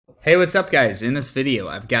Hey, what's up guys? In this video,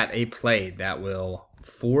 I've got a play that will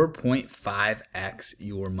 4.5x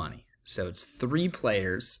your money. So it's 3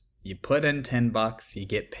 players, you put in 10 bucks, you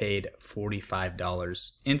get paid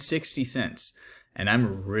 $45.60. And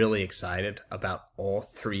I'm really excited about all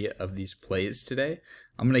 3 of these plays today.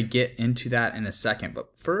 I'm going to get into that in a second, but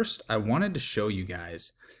first I wanted to show you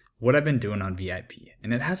guys what I've been doing on VIP.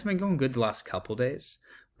 And it hasn't been going good the last couple days,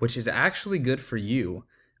 which is actually good for you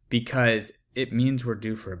because it means we're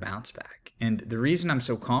due for a bounce back. And the reason I'm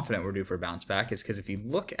so confident we're due for a bounce back is because if you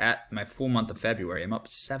look at my full month of February, I'm up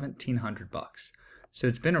 1,700 bucks. So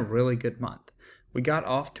it's been a really good month. We got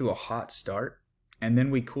off to a hot start and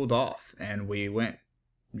then we cooled off and we went,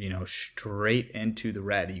 straight into the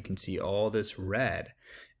red. You can see all this red.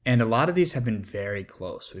 And a lot of these have been very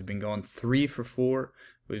close. We've been going 3 for 4.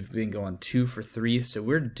 We've been going 2 for 3. So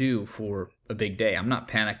we're due for a big day. I'm not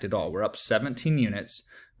panicked at all. We're up 17 units.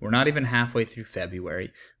 We're not even halfway through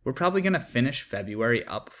February. We're probably going to finish February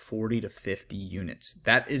up 40 to 50 units.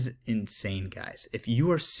 That is insane, guys. If you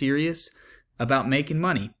are serious about making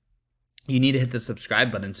money, you need to hit the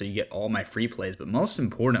subscribe button so you get all my free plays. But most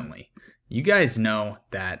importantly, you guys know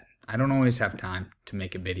that I don't always have time to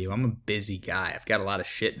make a video. I'm a busy guy. I've got a lot of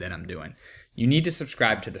shit that I'm doing. You need to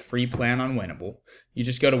subscribe to the free plan on Winnable. You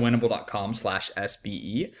just go to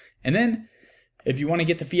winnable.com/SBE. And then if you want to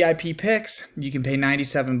get the VIP picks, you can pay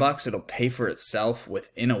 97 bucks. It'll pay for itself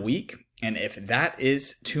within a week. And if that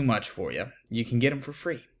is too much for you, you can get them for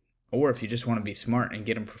free. Or if you just want to be smart and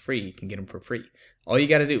get them for free, you can get them for free. All you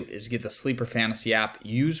got to do is get the Sleeper Fantasy app,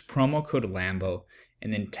 use promo code Lambo,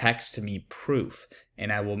 and then text to me proof.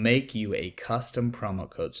 And I will make you a custom promo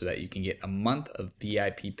code so that you can get a month of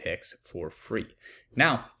VIP picks for free.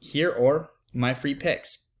 Now, here are my free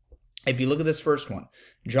picks. If you look at this first one,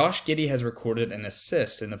 Josh Giddey has recorded an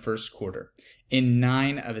assist in the first quarter in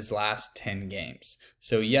 9 of his last 10 games.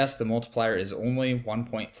 So yes, the multiplier is only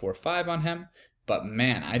 1.45 on him, but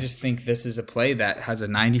man, I just think this is a play that has a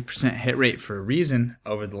 90% hit rate for a reason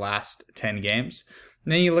over the last 10 games.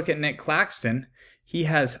 And then you look at Nick Claxton, he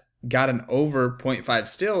has gotten over 0.5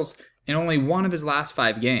 steals in only 1 of his last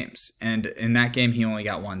 5 games. And in that game, he only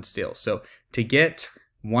got 1 steal. So to get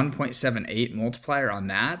 1.78 multiplier on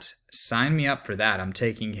that, sign me up for that. I'm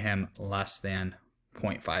taking him less than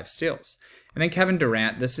 0.5 steals. And then Kevin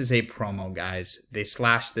Durant, this is a promo, guys. They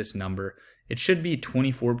slashed this number. It should be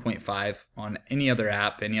 24.5 on any other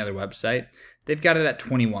app, any other website. They've got it at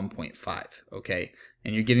 21.5, okay?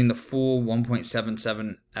 And you're getting the full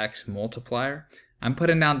 1.77x multiplier. I'm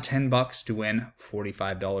putting down 10 bucks to win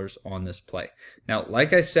 $45 on this play. Now,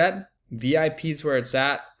 like I said, VIP's where it's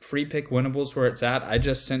at, free pick winnable's where it's at. I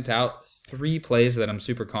just sent out 3 plays that I'm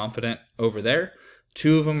super confident over there.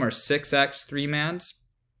 2 of them are 6x 3-mans.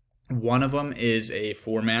 1 of them is a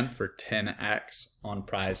 4-man for 10x on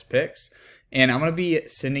PrizePicks. And I'm going to be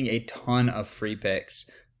sending a ton of free picks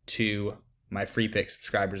to my free pick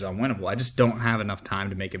subscribers on Winnable. I just don't have enough time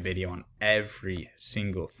to make a video on every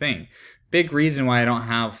single thing. Big reason why I don't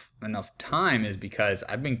have enough time is because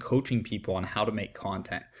I've been coaching people on how to make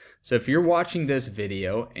content. So if you're watching this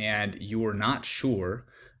video and you are not sure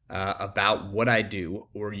about what I do,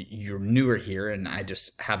 or you're newer here and I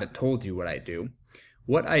just haven't told you what I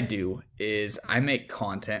do is I make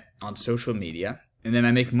content on social media and then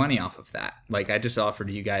I make money off of that. Like I just offered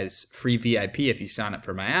you guys free VIP if you sign up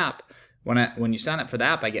for my app. When you sign up for the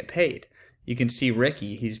app, I get paid. You can see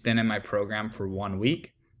Ricky, he's been in my program for 1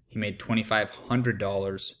 week. He made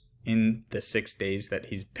 $2,500 in the 6 days that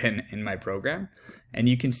he's been in my program. And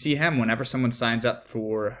you can see him whenever someone signs up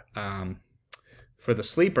for the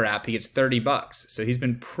Sleeper app, he gets 30 bucks. So he's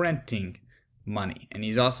been printing money. And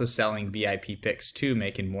he's also selling VIP picks too,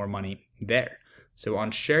 making more money there. So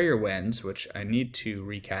on Share Your Wins, which I need to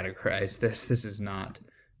recategorize this is not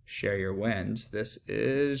Share Your Wins. This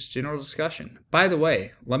is General Discussion. By the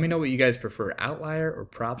way, let me know what you guys prefer, Outlier or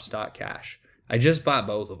Props.cash. I just bought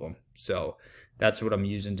both of them, so that's what I'm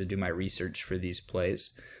using to do my research for these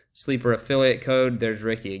plays. Sleeper affiliate code, there's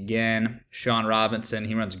Ricky again. Sean Robinson,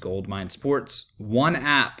 he runs Goldmine Sports. 1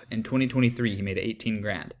 app in 2023, he made 18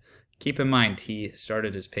 grand. Keep in mind, he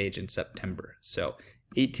started his page in September, so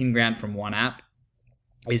 18 grand from 1 app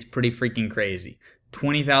is pretty freaking crazy.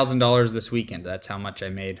 $20,000 this weekend, that's how much I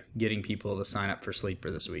made getting people to sign up for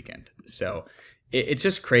Sleeper this weekend. So it's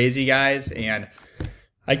just crazy, guys, and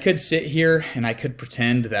I could sit here and I could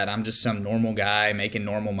pretend that I'm just some normal guy making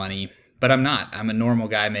normal money, but I'm not. I'm a normal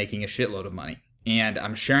guy making a shitload of money. And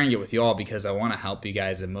I'm sharing it with you all because I want to help you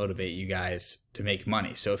guys and motivate you guys to make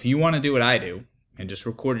money. So if you want to do what I do and just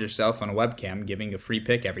record yourself on a webcam giving a free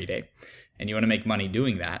pick every day and you want to make money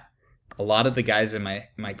doing that, a lot of the guys in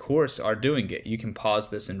my course are doing it. You can pause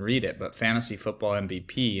this and read it, but Fantasy Football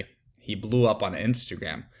MVP, he blew up on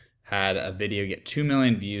Instagram, had a video get 2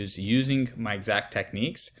 million views using my exact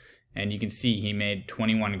techniques, and you can see he made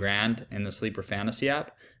 21 grand in the Sleeper Fantasy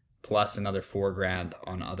app, plus another 4 grand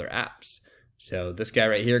on other apps. So this guy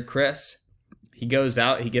right here, Chris, he goes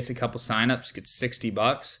out, he gets a couple signups, gets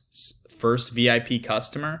 $60, first VIP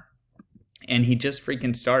customer, and he just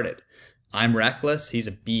freaking started. I'm Reckless, he's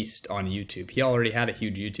a beast on YouTube. He already had a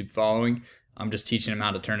huge YouTube following. I'm just teaching him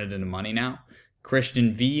how to turn it into money now.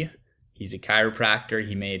 Christian V, he's a chiropractor.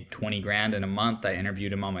 He made 20 grand in a month. I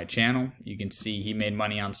interviewed him on my channel. You can see he made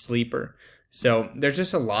money on Sleeper. So there's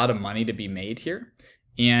just a lot of money to be made here.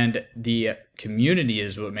 And the community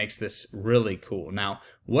is what makes this really cool. Now,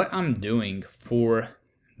 what I'm doing for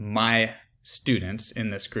my students in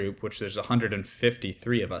this group, which there's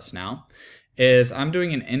 153 of us now, is I'm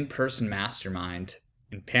doing an in-person mastermind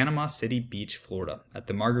in Panama City Beach, Florida at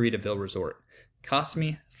the Margaritaville Resort. Cost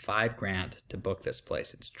me 5 grand to book this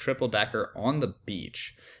place. It's triple decker on the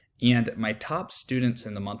beach. And my top students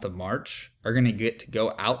in the month of March are going to get to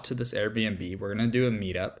go out to this Airbnb. We're going to do a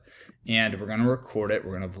meetup and we're going to record it.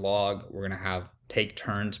 We're going to vlog. We're going to take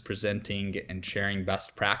turns presenting and sharing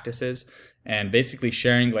best practices and basically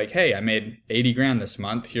sharing like, hey, I made 80 grand this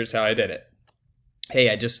month. Here's how I did it. Hey,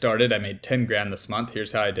 I just started. I made 10 grand this month.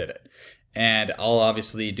 Here's how I did it. And I'll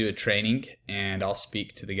obviously do a training and I'll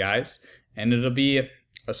speak to the guys. And it'll be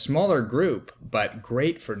a smaller group, but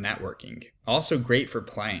great for networking. Also great for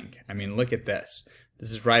playing. I mean, look at this.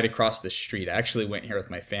 This is right across the street. I actually went here with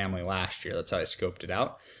my family last year. That's how I scoped it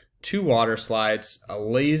out. 2 water slides, a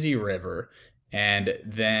lazy river, and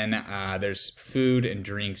then there's food and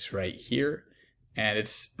drinks right here. And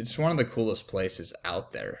it's one of the coolest places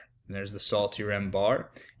out there. And there's the Salty Rim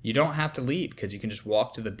Bar. You don't have to leave because you can just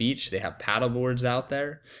walk to the beach. They have paddle boards out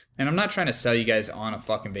there. And I'm not trying to sell you guys on a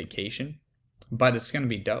fucking vacation, but it's going to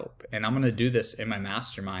be dope. And I'm going to do this in my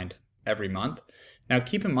mastermind every month. Now,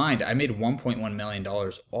 keep in mind, I made $1.1 million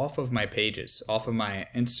off of my pages, off of my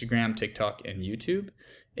Instagram, TikTok, and YouTube.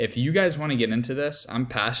 If you guys want to get into this, I'm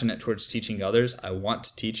passionate towards teaching others. I want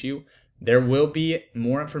to teach you. There will be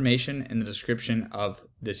more information in the description of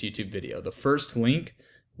this YouTube video. The first link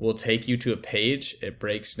will take you to a page. It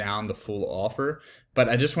breaks down the full offer. But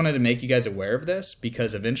I just wanted to make you guys aware of this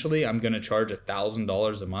because eventually I'm going to charge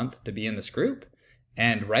 $1,000 a month to be in this group.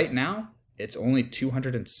 And right now it's only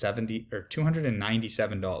 $270 or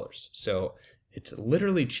 $297. So it's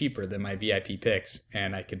literally cheaper than my VIP picks.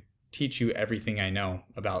 And I could teach you everything I know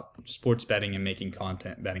about sports betting and making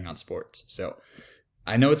content betting on sports. So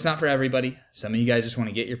I know it's not for everybody. Some of you guys just want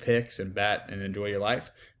to get your picks and bet and enjoy your life.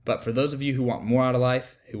 But for those of you who want more out of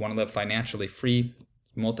life, who want to live financially free,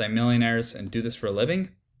 multimillionaires, and do this for a living,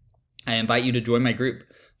 I invite you to join my group,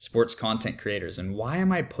 Sports Content Creators. And why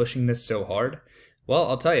am I pushing this so hard? Well,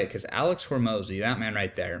 I'll tell you, because Alex Hormozy, that man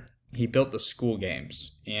right there, he built the school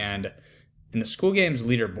games. And in the school games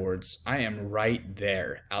leaderboards, I am right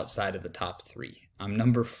there outside of the top 3. I'm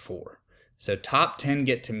number 4. So top 10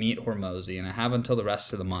 get to meet Hormozy, and I have until the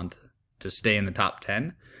rest of the month to stay in the top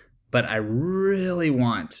 10. But I really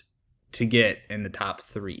want to get in the top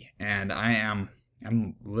 3, and I'm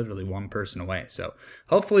literally one person away. So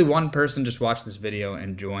hopefully one person just watched this video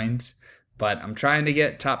and joins, but I'm trying to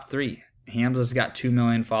get top 3. Hamza's got 2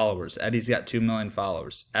 million followers. Eddie's got 2 million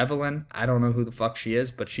followers. Evelyn, I don't know who the fuck she is,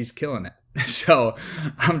 but she's killing it. So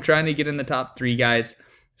I'm trying to get in the top 3, guys.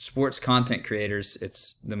 Sports Content Creators,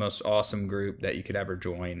 it's the most awesome group that you could ever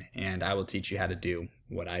join, and I will teach you how to do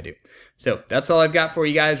what I do. So that's all I've got for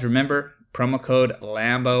you guys. Remember, promo code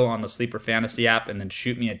Lambo on the Sleeper Fantasy app, and then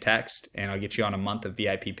shoot me a text, and I'll get you on a month of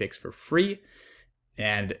VIP picks for free.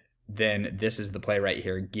 And then this is the play right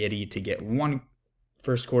here. Giddy to get 1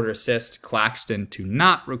 first quarter assist, Claxton to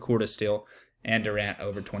not record a steal, and Durant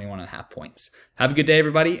over 21.5 points. Have a good day,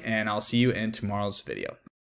 everybody, and I'll see you in tomorrow's video.